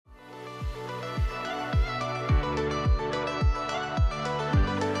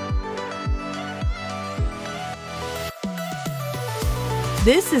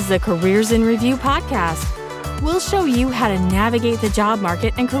This is the Careers in Review podcast. We'll show you how to navigate the job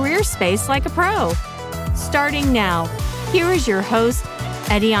market and career space like a pro. Starting now, here is your host,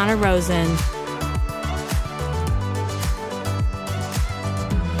 Ediana Rosen.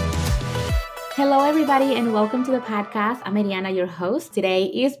 Hello, everybody, and welcome to the podcast. I'm Ediana, your host. Today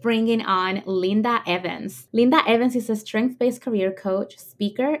is bringing on Linda Evans. Linda Evans is a strength-based career coach,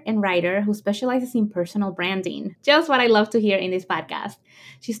 speaker, and writer who specializes in personal branding. Just what I love to hear in this podcast.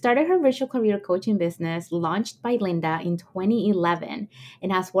 She started her virtual career coaching business, launched by Linda in 2011,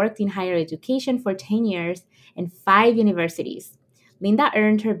 and has worked in higher education for 10 years and 5 universities. Linda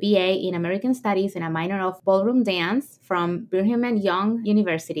earned her BA in American Studies and a minor of ballroom dance from Brigham Young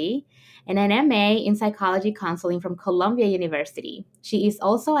University and an MA in psychology counseling from Columbia University. She is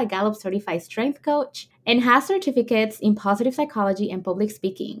also a Gallup certified strength coach and has certificates in positive psychology and public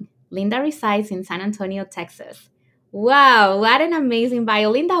speaking. Linda resides in San Antonio, Texas. Wow, what an amazing bio.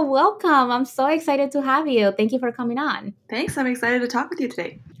 Linda, welcome. I'm so excited to have you. Thank you for coming on. Thanks. I'm excited to talk with you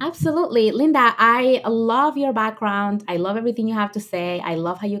today. Absolutely. Linda, I love your background. I love everything you have to say. I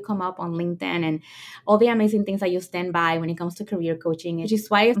love how you come up on LinkedIn and all the amazing things that you stand by when it comes to career coaching, which is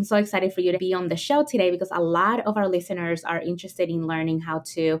why I'm so excited for you to be on the show today, because a lot of our listeners are interested in learning how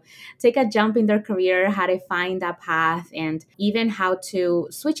to take a jump in their career, how to find that path, and even how to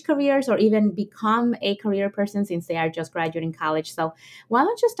switch careers or even become a career person since they are just graduating college. So why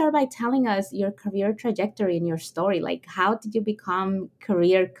don't you start by telling us your career trajectory and your story? Like, how did you become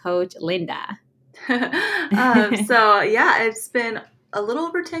career coach Linda? It's been a little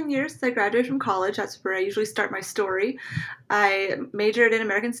over 10 years since I graduated from college. That's where I usually start my story. I majored in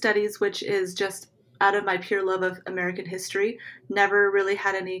American Studies, which is just out of my pure love of American history. Never really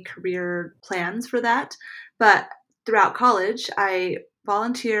had any career plans for that. But throughout college, I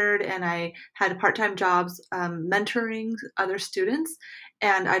volunteered and I had part-time jobs mentoring other students.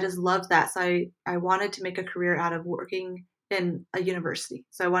 And I just loved that. So I wanted to make a career out of working in a university.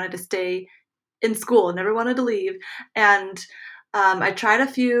 So I wanted to stay in school, never wanted to leave. And I tried a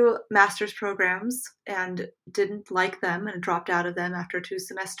few master's programs and didn't like them and dropped out of them after 2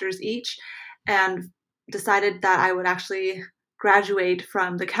 semesters each, and decided that I would actually graduate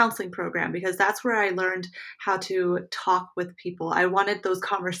from the counseling program because that's where I learned how to talk with people. I wanted those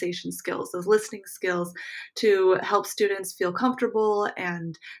conversation skills, those listening skills to help students feel comfortable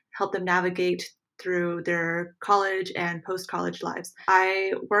and help them navigate through their college and post-college lives.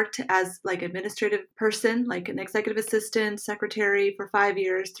 I worked as administrative person, like an executive assistant, secretary for 5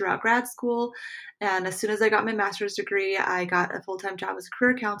 years throughout grad school. And as soon as I got my master's degree, I got a full-time job as a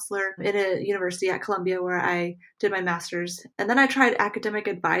career counselor in a university at Columbia where I did my master's. And then I tried academic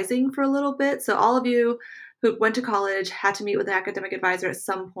advising for a little bit. So all of you who went to college had to meet with an academic advisor at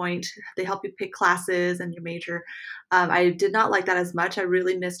some point. They help you pick classes and your major. I did not like that as much. I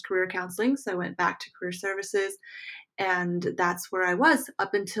really missed career counseling, so I went back to career services, and that's where I was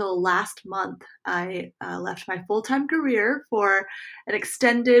up until last month. I left my full-time career for an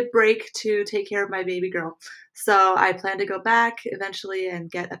extended break to take care of my baby girl. So I plan to go back eventually and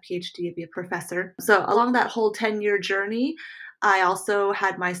get a PhD and be a professor. So along that whole 10-year journey, I also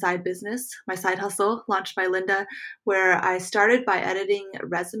had my side business, my side hustle, launched by Linda, where I started by editing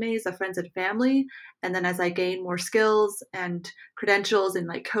resumes of friends and family. And then as I gained more skills and credentials in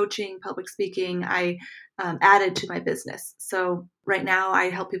coaching, public speaking, I added to my business. So right now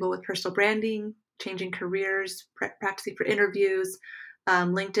I help people with personal branding, changing careers, practicing for interviews,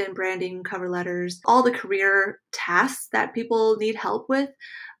 LinkedIn branding, cover letters, all the career tasks that people need help with.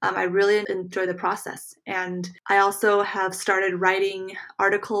 I really enjoy the process. And I also have started writing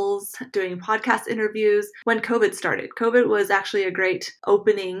articles, doing podcast interviews when COVID started. COVID was actually a great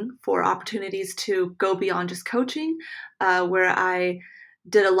opening for opportunities to go beyond just coaching, where I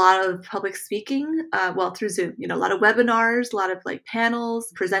did a lot of public speaking, through Zoom, a lot of webinars, a lot of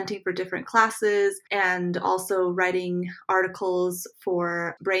panels, presenting for different classes, and also writing articles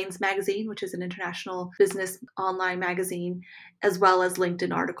for Brains Magazine, which is an international business online magazine, as well as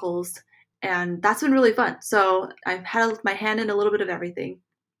LinkedIn articles. And that's been really fun. So I've had my hand in a little bit of everything,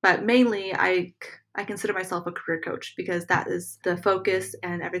 but mainly I consider myself a career coach because that is the focus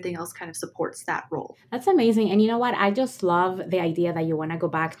and everything else kind of supports that role. That's amazing. And you know what? I just love the idea that you want to go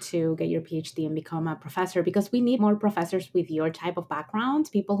back to get your PhD and become a professor, because we need more professors with your type of background,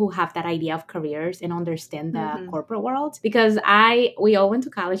 people who have that idea of careers and understand the corporate world. Because we all went to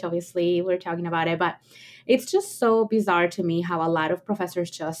college, obviously, we're talking about it, but it's just so bizarre to me how a lot of professors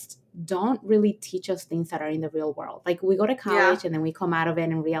just don't really teach us things that are in the real world. Like we go to Yeah. college and then we come out of it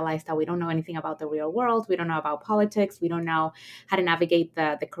and realize that we don't know anything about the real world. We don't know about politics. We don't know how to navigate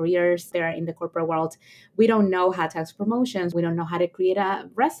the careers there in the corporate world. We don't know how to ask promotions. We don't know how to create a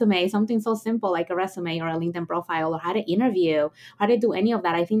resume, something so simple like a resume or a LinkedIn profile, or how to interview, how to do any of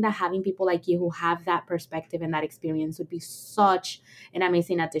that. I think that having people like you who have that perspective and that experience would be such an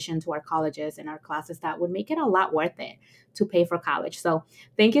amazing addition to our colleges and our classes that would make it a lot worth it to pay for college. So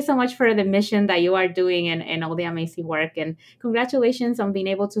thank you so much for the mission that you are doing and all the amazing work. And congratulations on being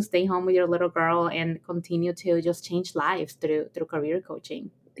able to stay home with your little girl and continue to just change lives through career coaching.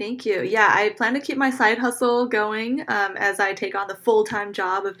 Thank you. Yeah, I plan to keep my side hustle going as I take on the full-time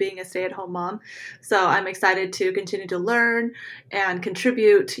job of being a stay-at-home mom. So I'm excited to continue to learn and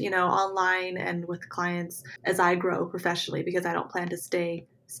contribute, online and with clients as I grow professionally, because I don't plan to stay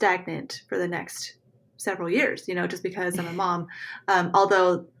stagnant for the next several years, just because I'm a mom.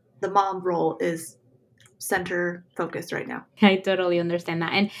 Although the mom role is center focused right now. I totally understand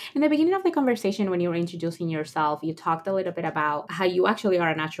that. And in the beginning of the conversation, when you were introducing yourself, you talked a little bit about how you actually are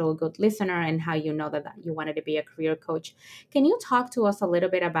a natural good listener and how you know that you wanted to be a career coach. Can you talk to us a little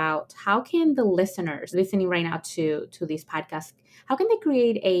bit about how can the listeners listening right now to this podcast, how can they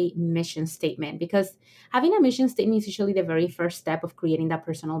create a mission statement? Because having a mission statement is usually the very first step of creating that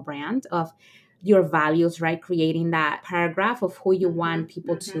personal brand of your values, right? Creating that paragraph of who you want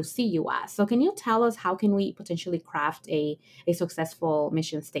people to see you as. So can you tell us how can we potentially craft a successful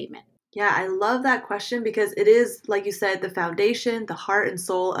mission statement? Yeah, I love that question because it is, like you said, the foundation, the heart and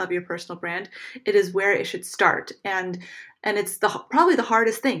soul of your personal brand. It is where it should start. And it's probably the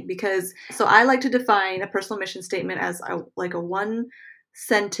hardest thing because so I like to define a personal mission statement as like a one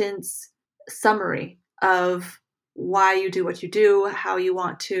sentence summary of why you do what you do, how you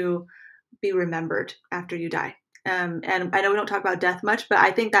want to be remembered after you die. And I know we don't talk about death much, but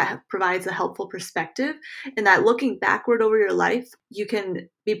I think that provides a helpful perspective in that looking backward over your life, you can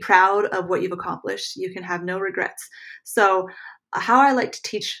be proud of what you've accomplished. You can have no regrets. So how I like to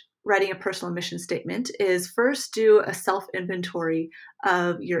teach writing a personal mission statement is first do a self-inventory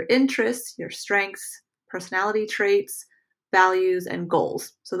of your interests, your strengths, personality traits, values, and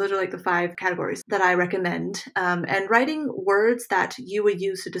goals. So those are like the 5 categories that I recommend. And writing words that you would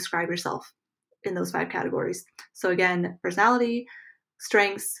use to describe yourself in those 5 categories. So again, personality,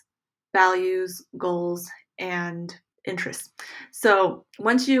 strengths, values, goals, and interests. So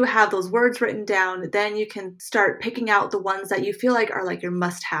once you have those words written down, then you can start picking out the ones that you feel like are like your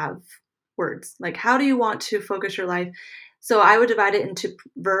must-have words. Like how do you want to focus your life? So I would divide it into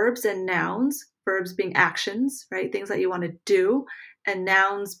verbs and nouns. Verbs being actions, right? Things that you want to do, and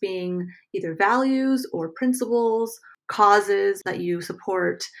nouns being either values or principles, causes that you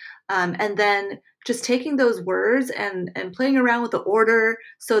support. And then just taking those words and playing around with the order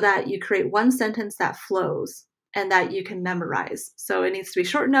so that you create one sentence that flows and that you can memorize. So it needs to be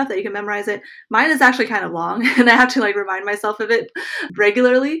short enough that you can memorize it. Mine is actually kind of long and I have to remind myself of it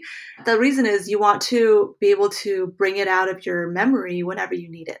regularly. The reason is you want to be able to bring it out of your memory whenever you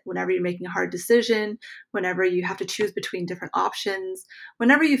need it, whenever you're making a hard decision, whenever you have to choose between different options,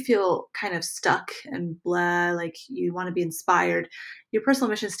 whenever you feel kind of stuck and blah, like you want to be inspired. Your personal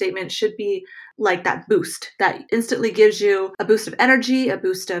mission statement should be like that boost that instantly gives you a boost of energy, a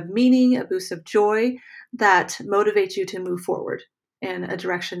boost of meaning, a boost of joy that motivates you to move forward in a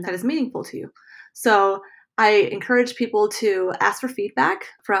direction that is meaningful to you. So I encourage people to ask for feedback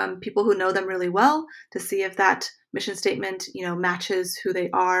from people who know them really well to see if that mission statement, matches who they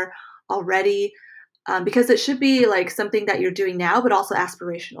are already. Because it should be like something that you're doing now, but also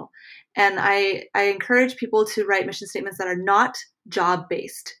aspirational. And I encourage people to write mission statements that are not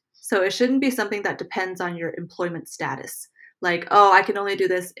job-based. So it shouldn't be something that depends on your employment status. Like, oh, I can only do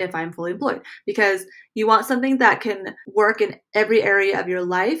this if I'm fully employed. Because you want something that can work in every area of your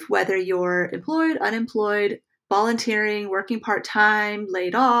life, whether you're employed, unemployed, volunteering, working part-time,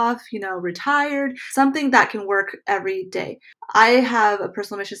 laid off, retired, something that can work every day. I have a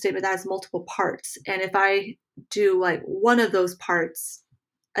personal mission statement that has multiple parts. And if I do like one of those parts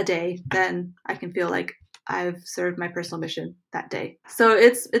a day, then I can feel like I've served my personal mission that day. So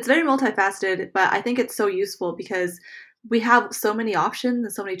it's very multifaceted, but I think it's so useful because we have so many options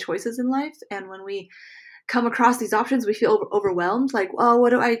and so many choices in life. And when we come across these options, we feel overwhelmed. Like, oh, what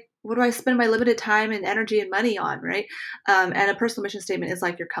do I spend my limited time and energy and money on, right? And a personal mission statement is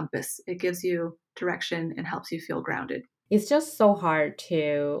like your compass. It gives you direction and helps you feel grounded. it's just so hard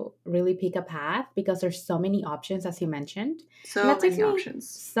to really pick a path because there's so many options, as you mentioned. And So that takes many me options.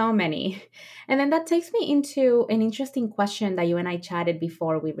 so many. And then that takes me into an interesting question that you and I chatted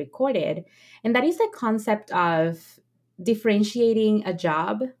before we recorded. And that is the concept of differentiating a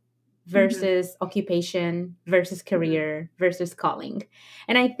job Mm-hmm. versus occupation versus Mm-hmm. career versus calling.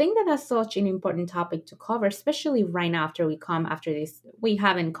 And I think that that's such an important topic to cover, especially right now after this. We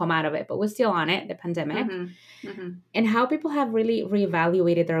haven't come out of it, but we're still on it, the pandemic, Mm-hmm. Mm-hmm. and how people have really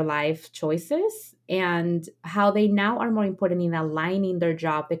reevaluated their life choices and how they now are more important in aligning their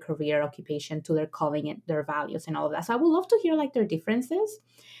job, their career, occupation to their calling and their values and all of that. So I would love to hear like their differences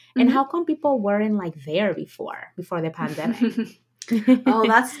and how come people weren't like there before the pandemic. Mm-hmm. Oh,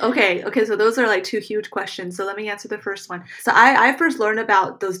 that's okay. Okay, so those are like two huge questions. So let me answer the first one. So I first learned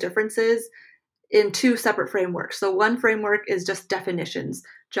about those differences in two separate frameworks. So one framework is just definitions,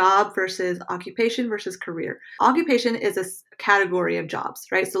 job versus occupation versus career. Occupation is a category of jobs,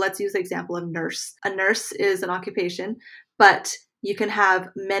 right? So let's use the example of nurse. A nurse is an occupation, but you can have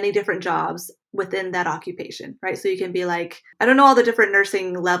many different jobs within that occupation, right? So you can be like, I don't know all the different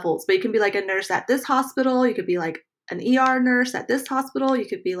nursing levels, but you can be like a nurse at this hospital. You could be like an ER nurse at this hospital. You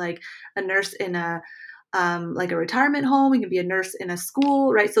could be like a nurse in a like a retirement home. You can be a nurse in a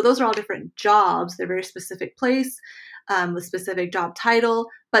school, right? So those are all different jobs. They're very specific place with specific job title,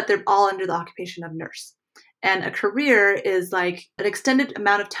 but they're all under the occupation of nurse. And a career is like an extended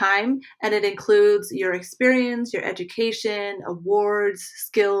amount of time, and it includes your experience, your education, awards,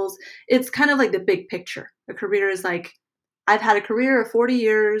 skills. It's kind of like the big picture. A career is like, I've had a career of 40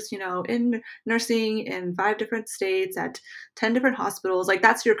 years, in nursing in 5 different states at 10 different hospitals. Like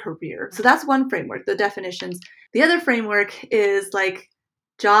that's your career. So that's one framework, the definitions. The other framework is like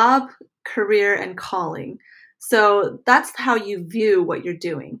job, career, and calling. So that's how you view what you're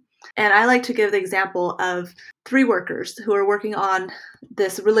doing. And I like to give the example of 3 workers who are working on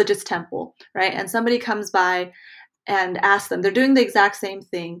this religious temple, right? And somebody comes by and asks them, they're doing the exact same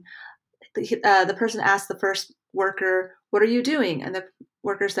thing. The person asks the first worker, "What are you doing?" And the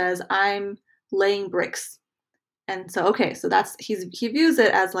worker says, "I'm laying bricks." And so, okay, so he views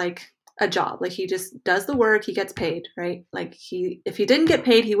it as like a job. Like he just does the work, he gets paid, right? Like if he didn't get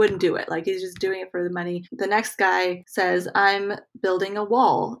paid, he wouldn't do it. Like he's just doing it for the money. The next guy says, "I'm building a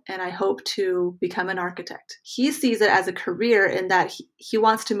wall and I hope to become an architect." He sees it as a career in that he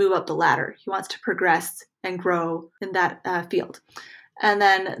wants to move up the ladder. He wants to progress and grow in that field. And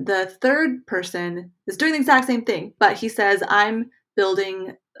then the third person is doing the exact same thing, but he says, "I'm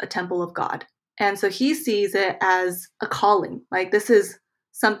building a temple of God." And so he sees it as a calling. Like this is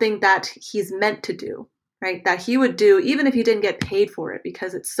something that he's meant to do, right? That he would do even if he didn't get paid for it,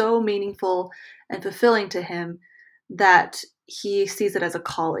 because it's so meaningful and fulfilling to him that he sees it as a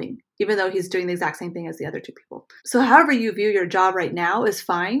calling, even though he's doing the exact same thing as the other 2 people. So however you view your job right now is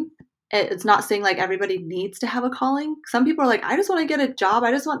fine. It's not saying like everybody needs to have a calling. Some people are like, I just want to get a job.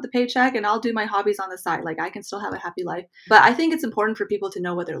 I just want the paycheck and I'll do my hobbies on the side. Like I can still have a happy life. But I think it's important for people to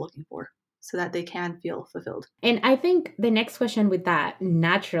know what they're looking for so that they can feel fulfilled. And I think the next question with that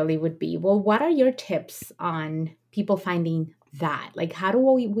naturally would be, well, what are your tips on people finding that? Like, how do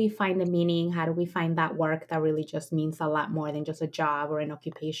we find the meaning? How do we find that work that really just means a lot more than just a job or an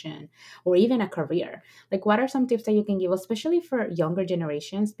occupation or even a career? Like, what are some tips that you can give, especially for younger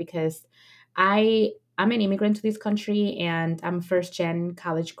generations? Because I'm an immigrant to this country and I'm first gen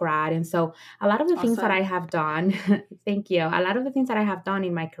college grad. And so a lot of the things that Awesome. I have done, thank you. A lot of the things that I have done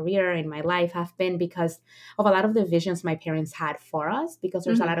in my career, in my life, have been because of a lot of the visions my parents had for us, because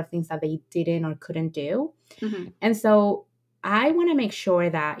there's a lot of things that they didn't or couldn't do. Mm-hmm. And so I want to make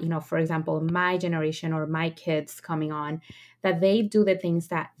sure that, for example, my generation or my kids coming on, that they do the things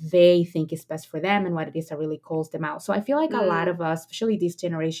that they think is best for them and what it is that really calls them out. So I feel like a lot of us, especially this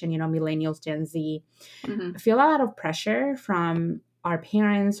generation, millennials, Gen Z, feel a lot of pressure from our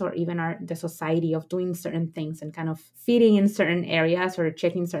parents or even the society of doing certain things and kind of fitting in certain areas or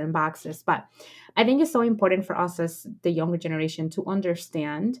checking certain boxes. But I think it's so important for us as the younger generation to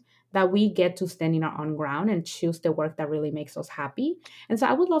understand that we get to stand in our own ground and choose the work that really makes us happy. And so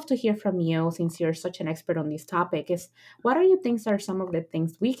I would love to hear from you, since you're such an expert on this topic, is what are you think are some of the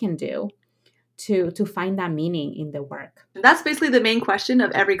things we can do to find that meaning in the work? That's basically the main question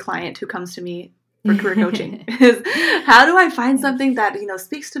of every client who comes to me for career coaching is, how do I find something that,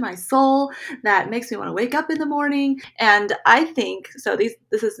 speaks to my soul, that makes me want to wake up in the morning? And I think, so this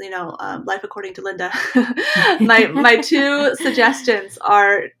is, life according to Linda. my 2 suggestions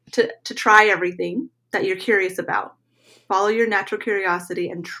are to try everything that you're curious about. follow your natural curiosity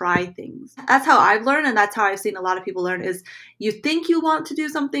and try things. That's how I've learned, and that's how I've seen a lot of people learn, is you think you want to do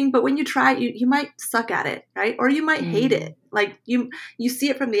something, but when you try, you might suck at it, right? Or you might hate it. Like you see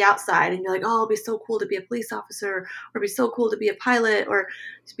it from the outside and you're like, oh, it'll be so cool to be a police officer, or it'd be so cool to be a pilot, or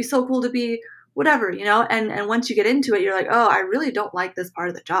it'd be so cool to be whatever, and once you get into it, you're like, oh, I really don't like this part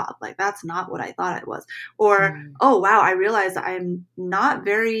of the job. Like, that's not what I thought it was. Or, oh, wow, I realize I'm not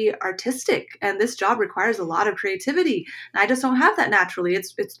very artistic and this job requires a lot of creativity and I just don't have that naturally.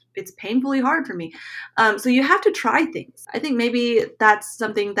 It's painfully hard for me. So you have to try things. I think maybe that's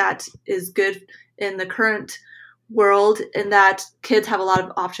something that is good in the current world, in that kids have a lot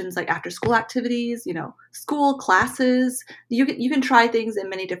of options, like after school activities, school classes. You can try things in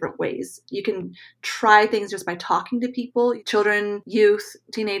many different ways. You can try things just by talking to people, children, youth,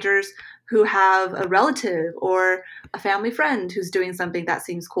 teenagers who have a relative or a family friend who's doing something that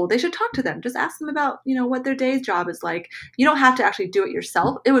seems cool. They should talk to them. Just ask them about, what their day's job is like. You don't have to actually do it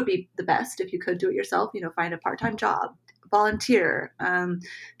yourself. It would be the best if you could do it yourself, find a part-time job, volunteer,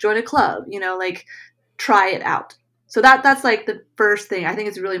 join a club, try it out. So that's like the first thing I think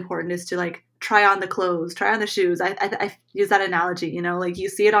is really important, is to like try on the clothes, try on the shoes. I use that analogy, like you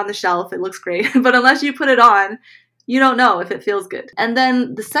see it on the shelf, it looks great, but unless you put it on, you don't know if it feels good. And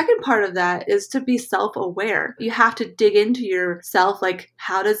then the second part of that is to be self-aware. You have to dig into yourself. Like,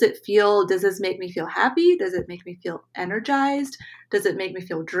 how does it feel? Does this make me feel happy? Does it make me feel energized? Does it make me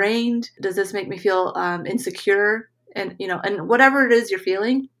feel drained? Does this make me feel insecure? And, and whatever it is you're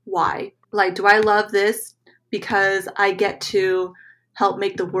feeling, why? Like, do I love this because I get to help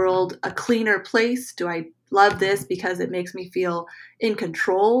make the world a cleaner place? Do I love this because it makes me feel in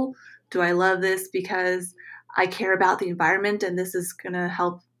control? Do I love this because I care about the environment and this is going to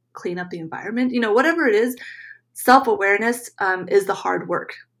help clean up the environment? Whatever it is, self-awareness is the hard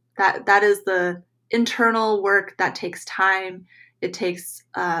work. That is the internal work that takes time. It takes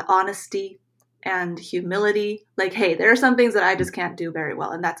honesty and humility. Like, hey, there are some things that I just can't do very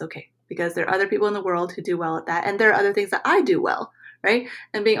well, and that's okay, because there are other people in the world who do well at that. And there are other things that I do well, right?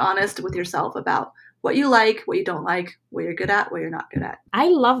 And being honest with yourself about what you like, what you don't like, what you're good at, what you're not good at. I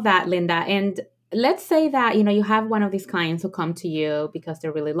love that, Linda. And let's say that, you have one of these clients who come to you because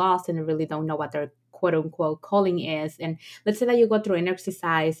they're really lost and they really don't know what their quote unquote calling is. And let's say that you go through an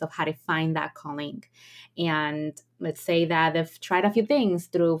exercise of how to find that calling. And let's say that they've tried a few things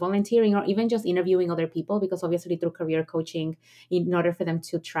through volunteering or even just interviewing other people, because obviously through career coaching, in order for them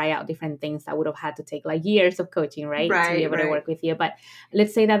to try out different things, that would have had to take like years of coaching, right? To be able to work with you. But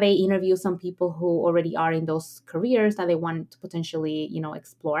let's say that they interview some people who already are in those careers that they want to potentially,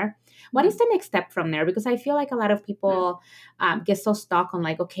 explore. What is the next step from there? Because I feel like a lot of people get so stuck on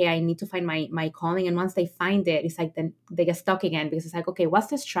like, okay, I need to find my calling. And once they find it, it's like then they get stuck again, because it's like, okay, what's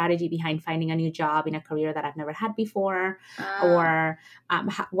the strategy behind finding a new job in a career that I've never had before? Or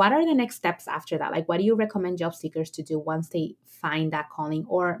what are the next steps after that? Like, what do you recommend job seekers to do once they find that calling?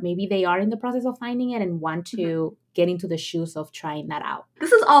 Or maybe they are in the process of finding it and want to get into the shoes of trying that out.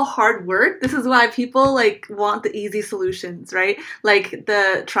 This is all hard work. This is why people like want the easy solutions, right? Like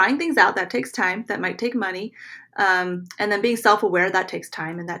the trying things out, that takes time, that might take money. And then being self-aware, that takes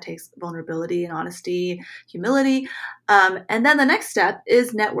time, and that takes vulnerability and honesty, humility. And then the next step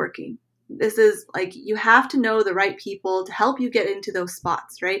is networking. This is like, you have to know the right people to help you get into those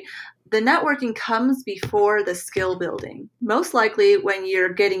spots, right? The networking comes before the skill building. Most likely when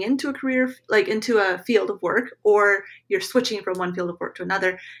you're getting into a career, like into a field of work, or you're switching from one field of work to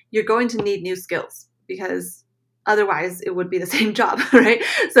another, you're going to need new skills, because otherwise it would be the same job, right?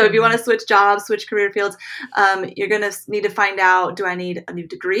 So if you want to switch jobs, switch career fields, you're going to need to find out, do I need a new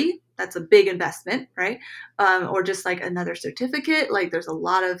degree? That's a big investment, right? Or just like another certificate. Like there's a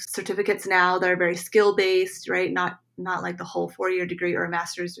lot of certificates now that are very skill-based, right? Not like the whole 4-year degree or a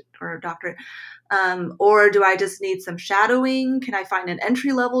master's or a doctorate. Or do I just need some shadowing? Can I find an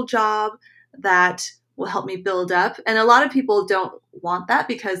entry-level job that will help me build up? And a lot of people don't want that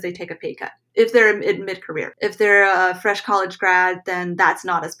because they take a pay cut if they're in mid-career. If they're a fresh college grad, then that's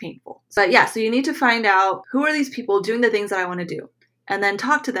not as painful. But yeah, so you need to find out, who are these people doing the things that I want to do? And then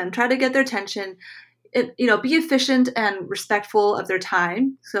talk to them, try to get their attention. Be efficient and respectful of their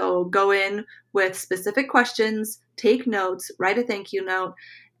time. So go in with specific questions, take notes, write a thank you note,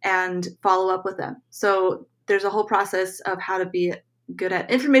 and follow up with them. So there's a whole process of how to be good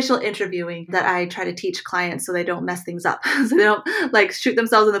at informational interviewing that I try to teach clients so they don't mess things up, so they don't like shoot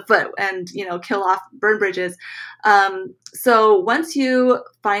themselves in the foot and, burn bridges. So once you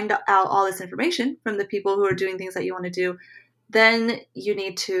find out all this information from the people who are doing things that you want to do, then you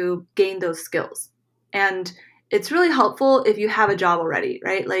need to gain those skills. And it's really helpful if you have a job already,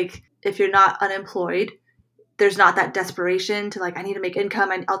 right? Like if you're not unemployed, there's not that desperation to like, I need to make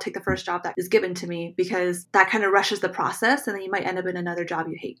income and I'll take the first job that is given to me, because that kind of rushes the process and then you might end up in another job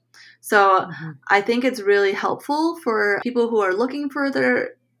you hate. So I think it's really helpful for people who are looking for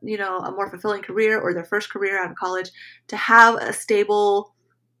their, a more fulfilling career or their first career out of college to have a stable,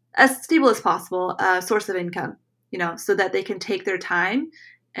 as stable as possible, source of income, so that they can take their time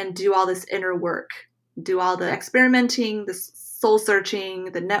and do all this inner work, do all the experimenting, the soul searching,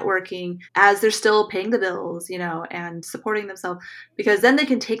 the networking, as they're still paying the bills, and supporting themselves, because then they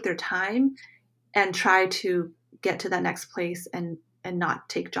can take their time and try to get to that next place and not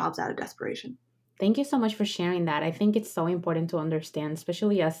take jobs out of desperation. Thank you so much for sharing that. I think it's so important to understand,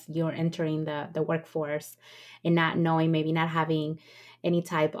 especially as you're entering the workforce and not knowing, maybe not having any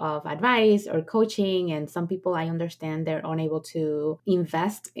type of advice or coaching. And some people, I understand, they're unable to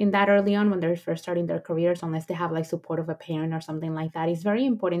invest in that early on when they're first starting their careers, unless they have like support of a parent or something like that. It's very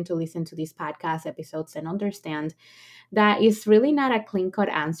important to listen to these podcast episodes and understand that is really not a clean-cut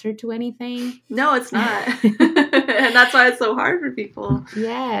answer to anything. No, it's not. And that's why it's so hard for people.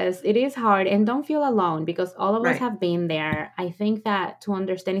 Yes, it is hard. And don't feel alone, because all of us have been there. I think that to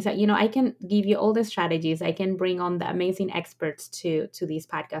understand is that, I can give you all the strategies. I can bring on the amazing experts to these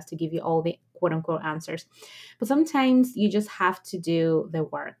podcasts to give you all the quote unquote answers. But sometimes you just have to do the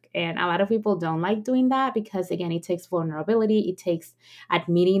work. And a lot of people don't like doing that because, again, it takes vulnerability. It takes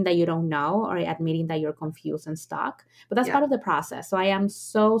admitting that you don't know or admitting that you're confused and stuck. But that's part of the process. So I am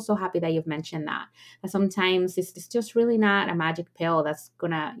so, so happy that you've mentioned that sometimes it's just really not a magic pill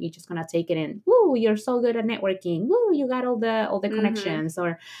you're just gonna take it and, woo, you're so good at networking. Woo, you got all the connections.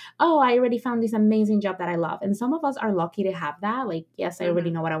 Or, oh, I already found this amazing job that I love. And some of us are lucky to have that. Like, yes, I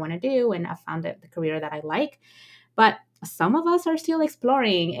already know what I want to do and I found the career that I like. But some of us are still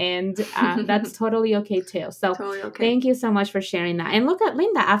exploring, and that's totally okay too. So totally okay. Thank you so much for sharing that. And look at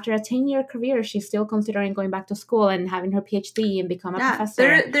Linda, after a 10-year career, she's still considering going back to school and having her PhD and become a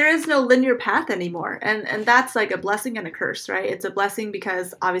professor. There is no linear path anymore. And that's like a blessing and a curse, right? It's a blessing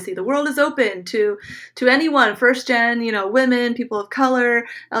because obviously the world is open to anyone, first gen, women, people of color,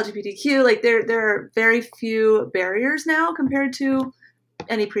 LGBTQ. Like there are very few barriers now compared to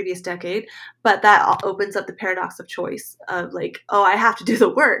any previous decade, but that opens up the paradox of choice of like, oh, I have to do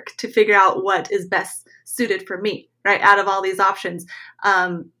the work to figure out what is best suited for me, right? Out of all these options.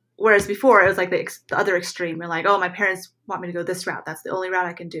 Whereas before it was like the other extreme. You're like, oh, my parents want me to go this route. That's the only route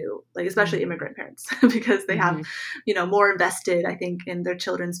I can do. Like, especially immigrant parents, because they have, more invested, I think, in their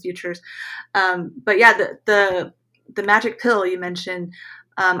children's futures. But yeah, the magic pill you mentioned,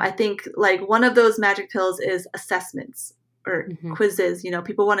 I think like one of those magic pills is assessments or quizzes.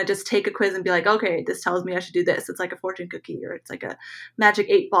 People want to just take a quiz and be like, okay, this tells me I should do this. It's like a fortune cookie or it's like a magic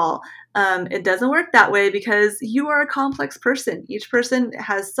 8-ball. It doesn't work that way because you are a complex person. Each person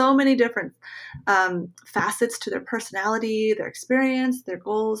has so many different facets to their personality, their experience, their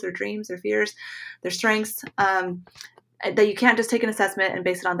goals, their dreams, their fears, their strengths, that you can't just take an assessment and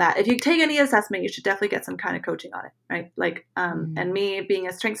base it on that. If you take any assessment, you should definitely get some kind of coaching on it, right? Like, and me being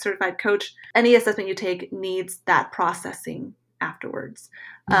a strength certified coach, any assessment you take needs that processing afterwards.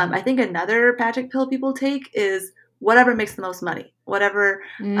 I think another magic pill people take is whatever makes the most money, whatever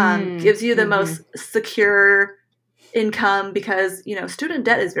gives you the most secure income, because student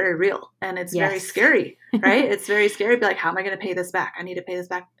debt is very real and it's very scary, right? It's very scary to be like, how am I going to pay this back? I need to pay this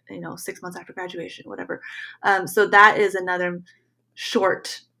back 6 months after graduation, whatever. So that is another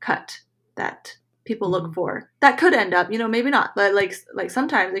shortcut that people look for that could end up, maybe not, but like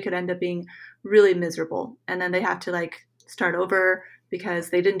sometimes they could end up being really miserable, and then they have to like start over because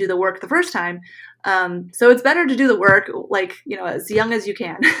they didn't do the work the first time. So it's better to do the work, like, as young as you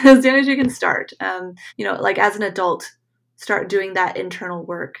can, as young as you can start, like as an adult, start doing that internal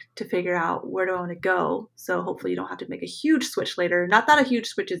work to figure out where do I want to go. So hopefully you don't have to make a huge switch later. Not that a huge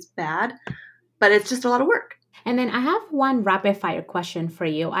switch is bad, but it's just a lot of work. And then I have one rapid fire question for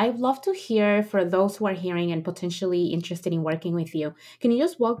you. I'd love to hear, for those who are hearing and potentially interested in working with you, can you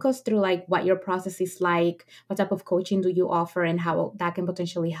just walk us through like what your process is like? What type of coaching do you offer and how that can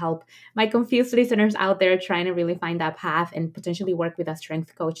potentially help my confused listeners out there trying to really find that path and potentially work with a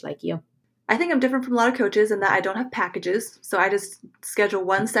strength coach like you? I think I'm different from a lot of coaches in that I don't have packages. So I just schedule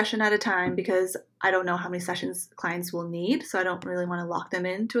one session at a time because I don't know how many sessions clients will need. So I don't really want to lock them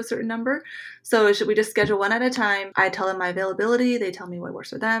into a certain number. So we just schedule one at a time. I tell them my availability. They tell me what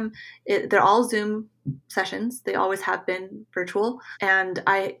works for them. They're all Zoom sessions. They always have been virtual. And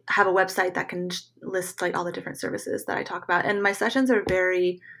I have a website that can list like all the different services that I talk about. And my sessions are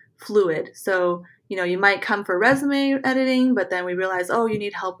very fluid. So you might come for resume editing, but then we realize, oh, you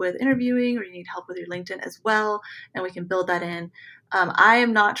need help with interviewing or you need help with your LinkedIn as well, and we can build that in. I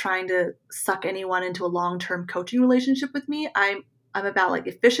am not trying to suck anyone into a long-term coaching relationship with me. I'm about like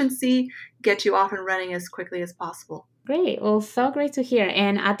efficiency, get you off and running as quickly as possible. Great. Well, so great to hear.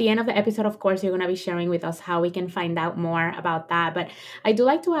 And at the end of the episode, of course, you're going to be sharing with us how we can find out more about that. But I do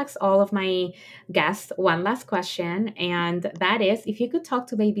like to ask all of my guests one last question. And that is, if you could talk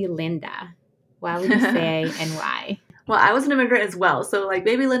to baby Linda, what would you say and why? Well, I was an immigrant as well. So like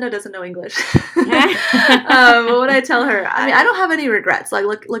baby Linda doesn't know English. What would I tell her? I mean, I don't have any regrets. Like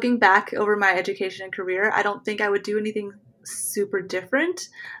looking back over my education and career, I don't think I would do anything super different.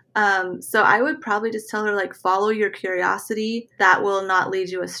 So I would probably just tell her, like, follow your curiosity. That will not lead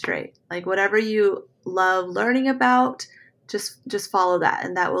you astray. Like whatever you love learning about, just follow that,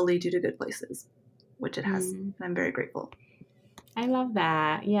 and that will lead you to good places, which it has. And I'm very grateful. I love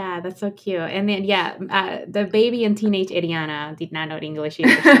that. Yeah, that's so cute. And then, the baby and teenage Ariana did not know English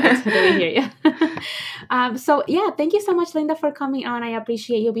either. So I totally hear you. Thank you so much, Linda, for coming on. I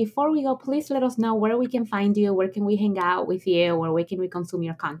appreciate you. Before we go, please let us know where we can find you, where can we hang out with you, or where can we consume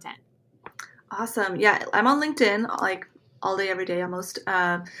your content? Awesome. Yeah, I'm on LinkedIn, like all day, every day almost.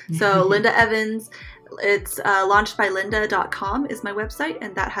 So Linda Evans. It's launchedbylinda.com is my website,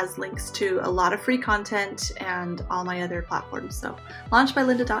 and that has links to a lot of free content and all my other platforms. So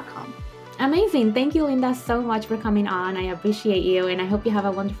launchedbylinda.com. Amazing. Thank you, Linda, so much for coming on. I appreciate you, and I hope you have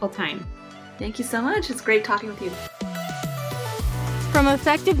a wonderful time. Thank you so much. It's great talking with you. From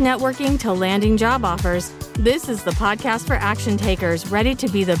effective networking to landing job offers, this is the podcast for action takers ready to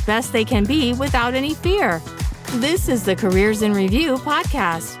be the best they can be without any fear. This is the Careers in Review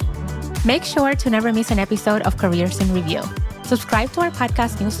podcast. Make sure to never miss an episode of Careers in Review. Subscribe to our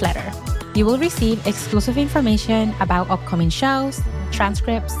podcast newsletter. You will receive exclusive information about upcoming shows,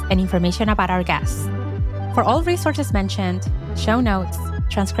 transcripts, and information about our guests. For all resources mentioned, show notes,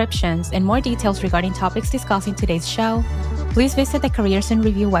 transcriptions, and more details regarding topics discussed in today's show, please visit the Careers in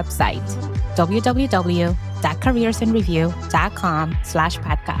Review website,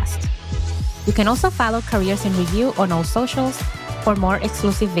 www.careersinreview.com/podcast. You can also follow Careers in Review on all socials for more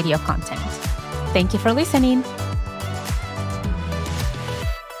exclusive video content. Thank you for listening.